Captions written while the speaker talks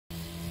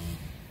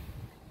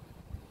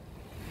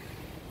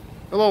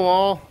Hello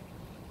all.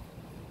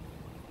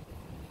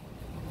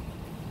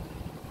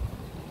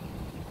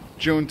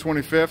 June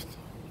 25th.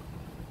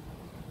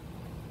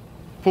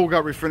 Pool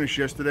got refinished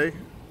yesterday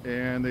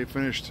and they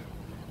finished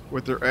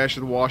with their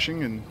acid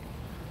washing and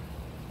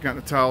got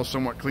the tiles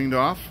somewhat cleaned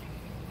off.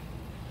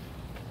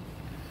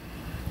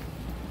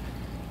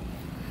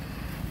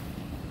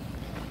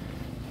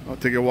 I'll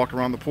take a walk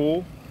around the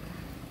pool.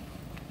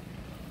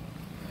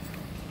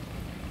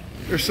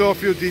 There's still a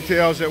few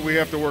details that we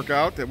have to work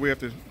out, that we have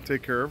to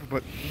take care of,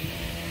 but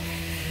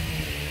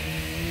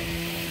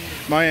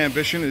my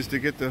ambition is to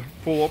get the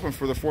pool open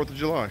for the 4th of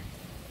July.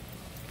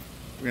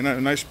 We're gonna have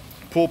a nice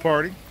pool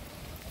party.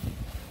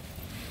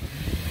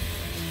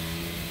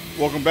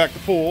 Welcome back to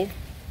pool.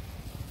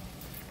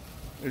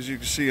 As you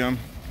can see, I'm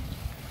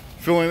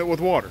filling it with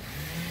water.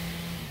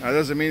 Now, that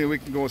doesn't mean that we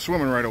can go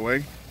swimming right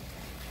away,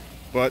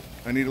 but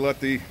I need to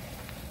let the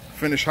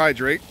finish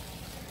hydrate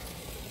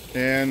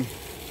and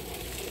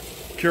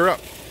cure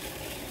up.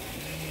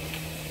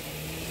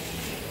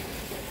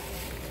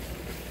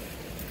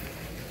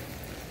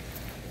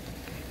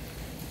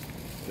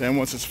 Then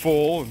once it's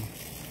full and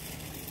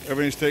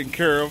everything's taken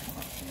care of,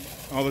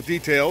 all the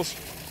details,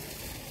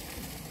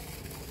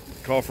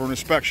 call for an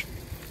inspection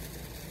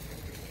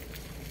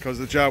because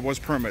the job was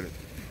permitted.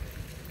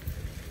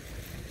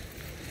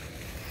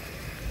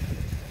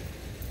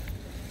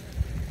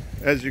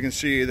 As you can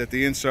see, that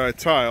the inside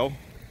tile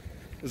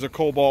is a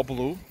cobalt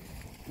blue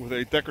with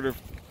a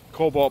decorative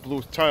cobalt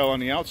blue tile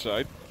on the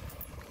outside.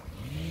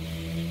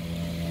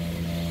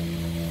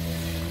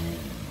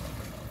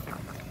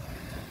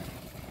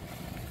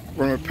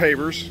 Running with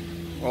pavers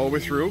all the way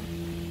through.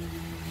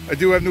 I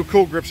do have new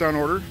cool grips on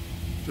order,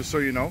 just so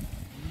you know.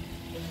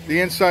 The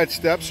inside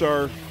steps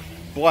are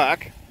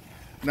black,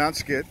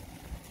 non-skid,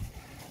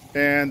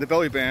 and the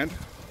belly band,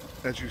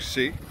 as you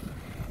see,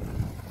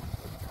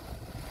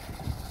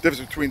 difference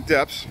between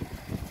depths,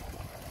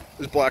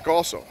 is black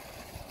also.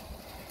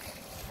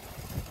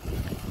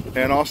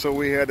 And also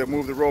we had to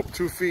move the rope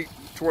 2 feet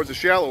towards the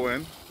shallow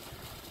end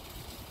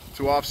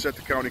to offset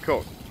the county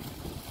code.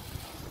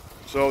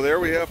 So there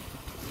we have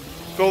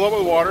filled up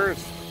with water.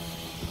 It's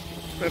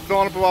been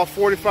filling up about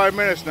 45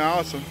 minutes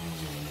now. It's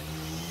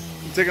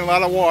taking a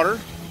lot of water.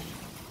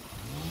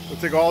 It'll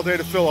take all day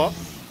to fill up.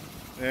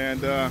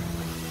 And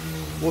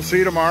we'll see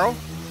you tomorrow.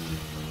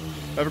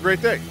 Have a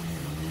great day.